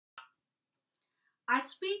I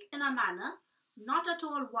speak in a manner not at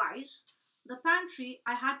all wise. The pantry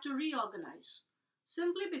I had to reorganize.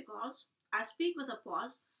 Simply because I speak with a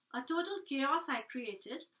pause, a total chaos I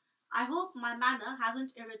created. I hope my manner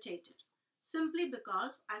hasn't irritated. Simply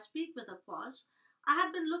because I speak with a pause, I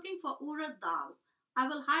had been looking for urad dal. I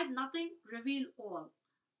will hide nothing, reveal all.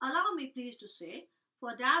 Allow me please to say,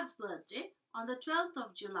 for Dad's birthday, on the 12th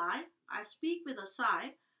of July, I speak with a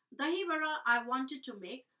sigh. Dahi vada I wanted to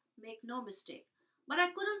make no mistake. But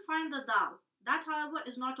I couldn't find the dal. That, however,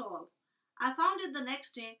 is not all. I found it the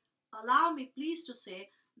next day. Allow me please to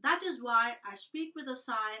say, that is why I speak with a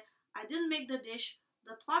sigh. I didn't make the dish.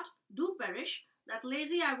 The thought do perish. That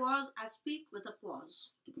lazy I was, I speak with a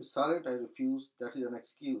pause. To be silent I refuse, that is an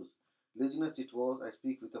excuse. Laziness it was, I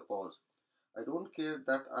speak with a pause. I don't care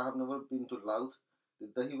that I have never been to Louth, the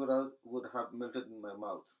dahi vada would have melted in my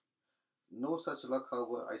mouth. No such luck,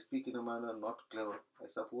 however, I speak in a manner not clever. I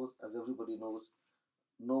suppose, as everybody knows,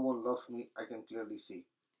 no one loves me, I can clearly see.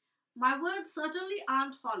 My words certainly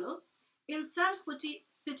aren't hollow. In self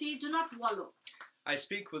pity do not wallow. I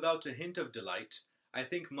speak without a hint of delight. I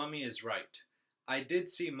think Mummy is right. I did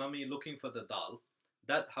see Mummy looking for the dal.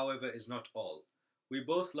 That, however, is not all. We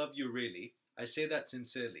both love you really. I say that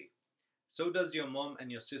sincerely. So does your mom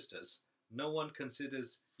and your sisters. No one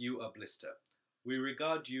considers you a blister. We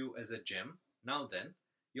regard you as a gem. Now then,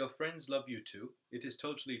 your friends love you too. It is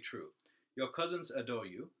totally true. Your cousins adore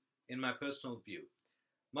you, in my personal view.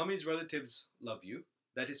 Mummy's relatives love you.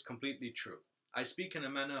 That is completely true. I speak in a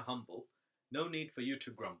manner humble. No need for you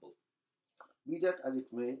to grumble. Be that as it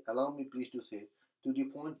may, allow me please to say, to the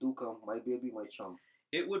point do come, my baby, my chum.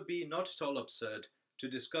 It would be not at all absurd to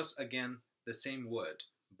discuss again the same word.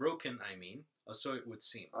 Broken, I mean, or so it would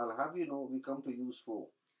seem. I'll have you know we come to use four.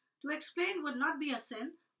 To explain would not be a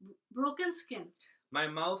sin. Broken skin. My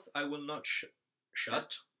mouth I will not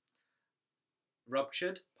shut.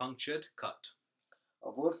 Ruptured, punctured, cut.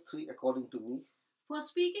 Verse 3 according to me For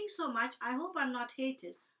speaking so much, I hope I'm not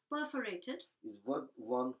hated. Perforated. is word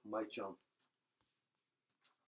 1, my chum.